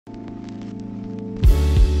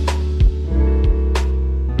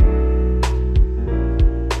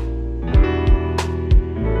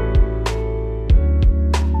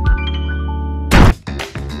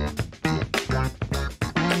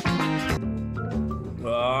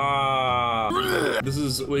This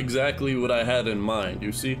is exactly what I had in mind,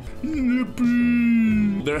 you see?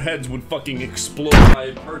 Yippee! Their heads would fucking explode.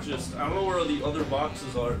 I purchased, I don't know where the other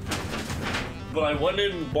boxes are, but I went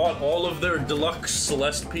in and bought all of their deluxe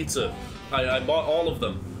Celeste pizza. I bought all of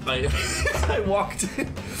them. I walked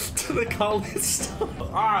in to the college store.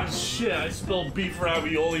 Ah, shit, I spilled beef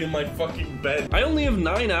ravioli in my fucking bed. I only have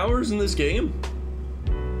 9 hours in this game?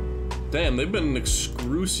 Damn, they've been an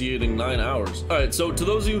excruciating 9 hours. Alright, so to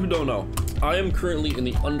those of you who don't know, I am currently in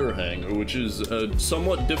the underhang, which is a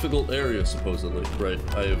somewhat difficult area, supposedly. Right,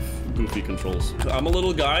 I have goofy controls. I'm a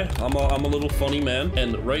little guy, I'm a little funny man,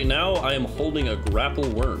 and right now I am holding a grapple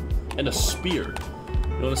worm and a spear.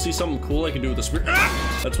 You wanna see something cool I can do with the spear?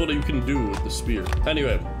 Ah! That's what you can do with the spear.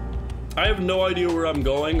 Anyway, I have no idea where I'm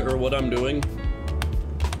going or what I'm doing.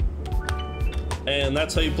 And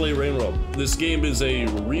that's how you play Railroad. This game is a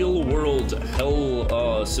real-world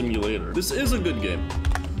hell simulator. This is a good game.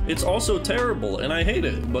 It's also terrible, and I hate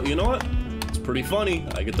it. But you know what? It's pretty funny.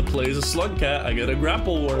 I get to play as a slug cat. I get a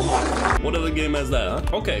grapple worm. What other game has that,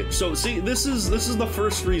 huh? Okay, so see, this is the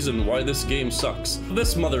first reason why this game sucks.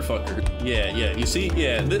 This motherfucker. Yeah, you see?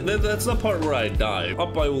 Yeah, that's the part where I die.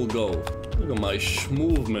 Up I will go. Look at my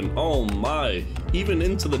movement. Oh my. Even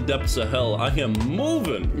into the depths of hell, I am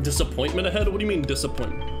moving. Disappointment ahead? What do you mean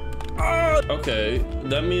disappointment? Ah! Okay,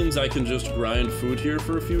 that means I can just grind food here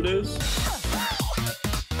for a few days.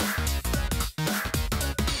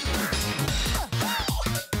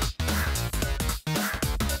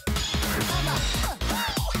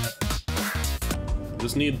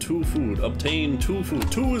 Just need 2 food. Obtain 2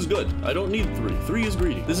 food. 2 is good. I don't need 3. 3 is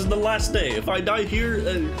greedy. This is the last day. If I die here,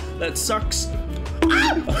 that sucks.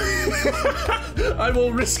 I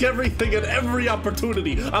will risk everything at every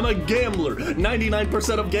opportunity. I'm a gambler.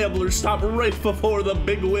 99% of gamblers stop right before the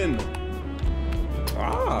big win.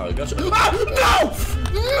 Ah, gotcha. Ah, no!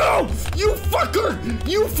 No! You fucker!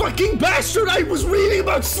 You fucking bastard! I was reading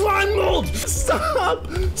about slime mold! Stop!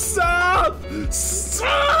 Stop!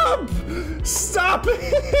 Stop! Stop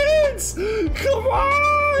it! Come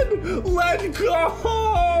on! Let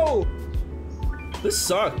go! This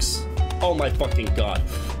sucks. Oh my fucking god.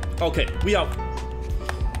 Okay, we out.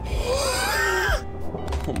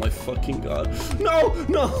 Oh my fucking god. No!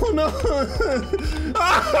 No! No!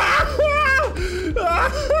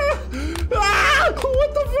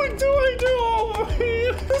 What the fuck do I do? Oh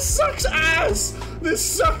my, this sucks ass! This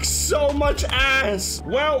sucks so much ass!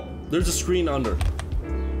 Well, there's a screen under.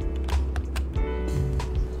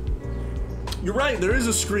 You're right, there is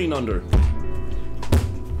a screen under.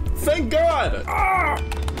 Thank God! Ah!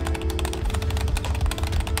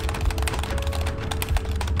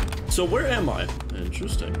 So where am I?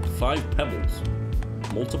 Interesting. 5 pebbles.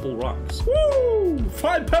 Multiple rocks. Woo!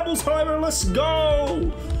 5 pebbles, however, let's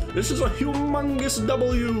go! This is a humongous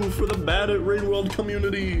W for the bad at Raid World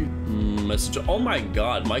community. Message. Oh my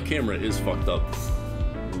god, my camera is fucked up.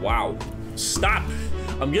 Wow. Stop!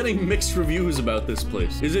 I'm getting mixed reviews about this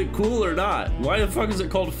place. Is it cool or not? Why the fuck is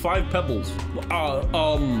it called 5 pebbles?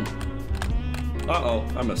 Uh-oh,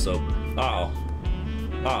 I messed up. Uh-oh.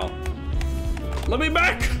 Let me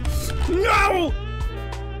back! No!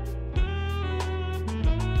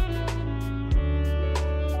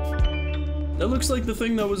 That looks like the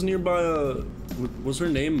thing that was nearby, was her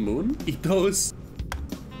name Moon? Eat those.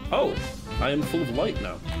 Oh, I am full of light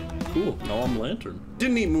now. Cool, now I'm Lantern.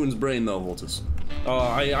 Didn't eat Moon's brain though, Voltus.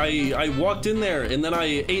 I walked in there and then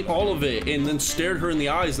I ate all of it and then stared her in the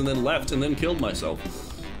eyes and then left and then killed myself.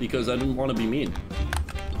 Because I didn't want to be mean.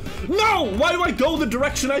 No! Why do I go the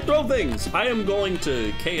direction I throw things? I am going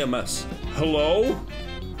to KMS. Hello?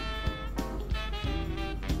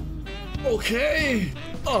 Okay.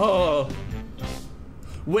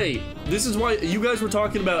 Wait, this is why you guys were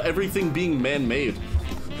talking about everything being man-made.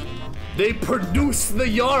 They produce the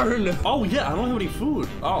yarn. Oh yeah, I don't have any food.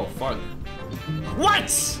 Oh, fuck.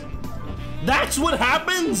 What? That's what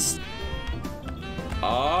happens?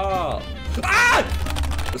 Ah.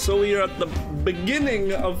 So we are at the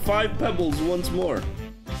beginning of 5 pebbles once more.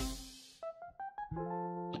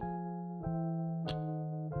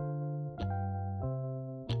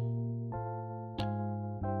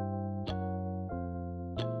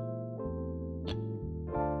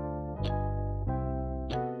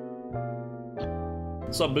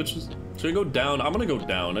 What's up, bitches? Should I go down? I'm gonna go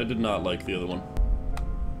down. I did not like the other one.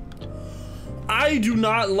 I do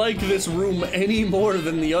not like this room any more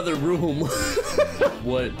than the other room.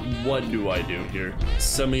 What do I do here?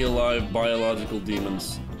 Semi-alive biological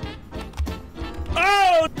demons.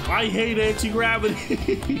 Oh! I hate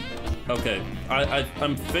anti-gravity. Okay,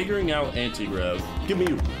 I'm figuring out anti-grav. Give me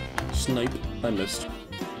you. Snipe. I missed.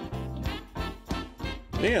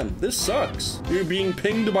 Man, this sucks. You're being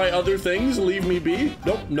pinged by other things. Leave me be.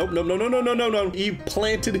 Nope, nope, nope, no, no, no, no, no, no. He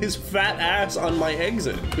planted his fat ass on my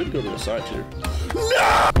exit. Could go to the side here.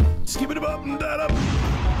 No! Skip it up and that up.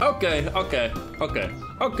 Okay, okay, okay,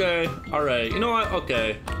 okay. All right. You know what?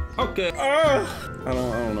 Okay, okay. I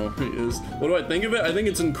don't know who he is. What do I think of it? I think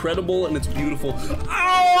it's incredible and it's beautiful.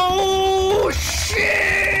 Oh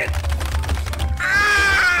shit!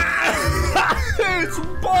 It's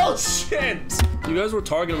bullshit! You guys were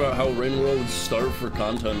talking about how Rainworld would starve for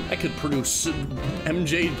content. I could produce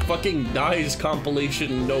MJ fucking dies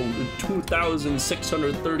compilation, no,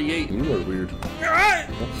 2,638. You are weird.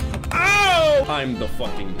 Ow! I'm the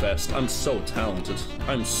fucking best. I'm so talented.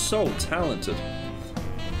 I'm so talented.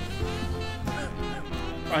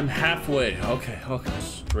 I'm halfway. Okay, okay.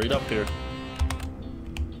 Straight up here.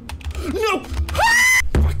 No!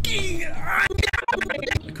 Fucking! I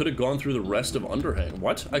could have gone through the rest of Underhang.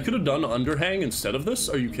 What? I could have done Underhang instead of this?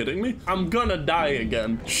 Are you kidding me? I'm gonna die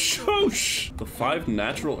again. Shoosh! The 5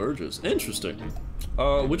 natural urges. Interesting.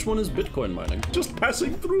 Which one is Bitcoin mining? Just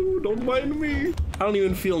passing through, don't mind me. I don't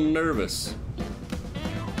even feel nervous.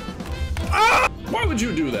 Ah! Why would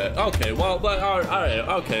you do that? Okay, well, all right,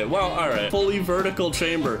 okay, well, all right. Fully vertical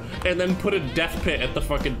chamber, and then put a death pit at the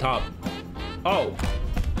fucking top. Oh.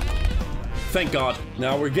 Thank God.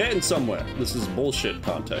 Now we're getting somewhere. This is bullshit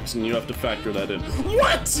context, and you have to factor that in.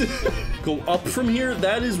 What? Go up from here?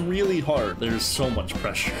 That is really hard. There's so much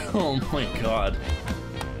pressure. Oh my God.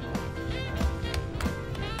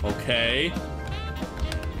 Okay.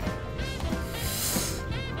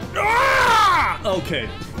 Ah! Okay.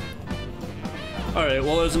 All right,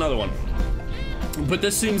 well, there's another one. But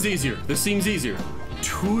this seems easier. This seems easier.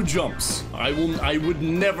 2 jumps. I would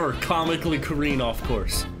never comically careen off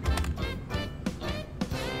course.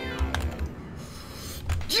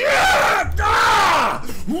 Yeah! Ah!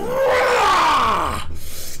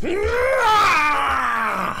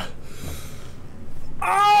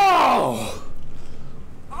 Oh!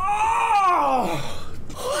 Oh!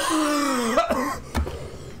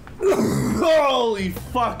 Holy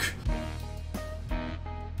fuck!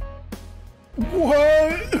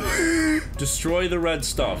 What? Destroy the red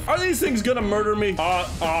stuff. Are these things gonna murder me?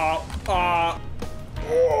 Oh,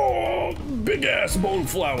 big ass bone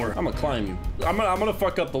flower. I'm gonna climb you. I'm gonna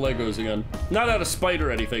fuck up the Legos again. Not out of spite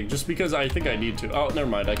or anything, just because I think I need to. Oh, never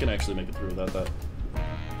mind. I can actually make it through without that.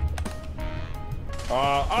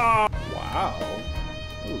 Wow.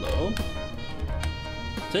 Hello.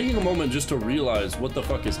 Taking a moment just to realize what the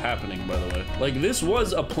fuck is happening, by the way. Like, this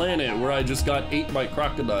was a planet where I just got ate by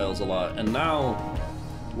crocodiles a lot, and now,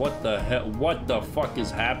 what the hell, what the fuck is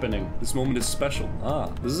happening? This moment is special.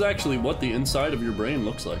 This is actually what the inside of your brain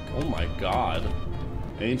looks like. Oh my God.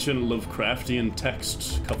 Ancient Lovecraftian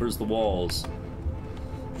text covers the walls.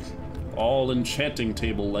 All enchanting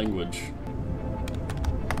table language.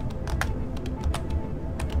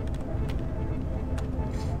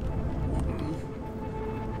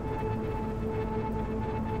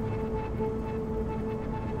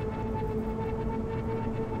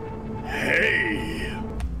 Hey!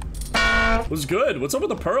 What's good? What's up with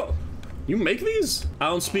the pearl? You make these? I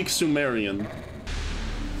don't speak Sumerian.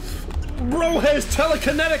 Bro has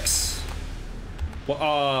telekinetics! Well,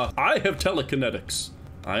 I have telekinetics.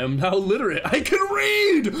 I am now literate. I can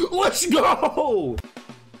read! Let's go!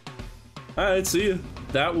 Alright, see ya.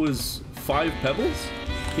 That was 5 pebbles?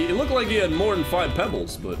 It looked like he had more than 5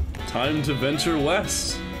 pebbles, but time to venture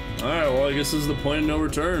west. Alright, well, I guess this is the point of no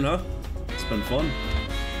return, huh? It's been fun.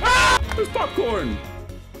 Ah! There's popcorn!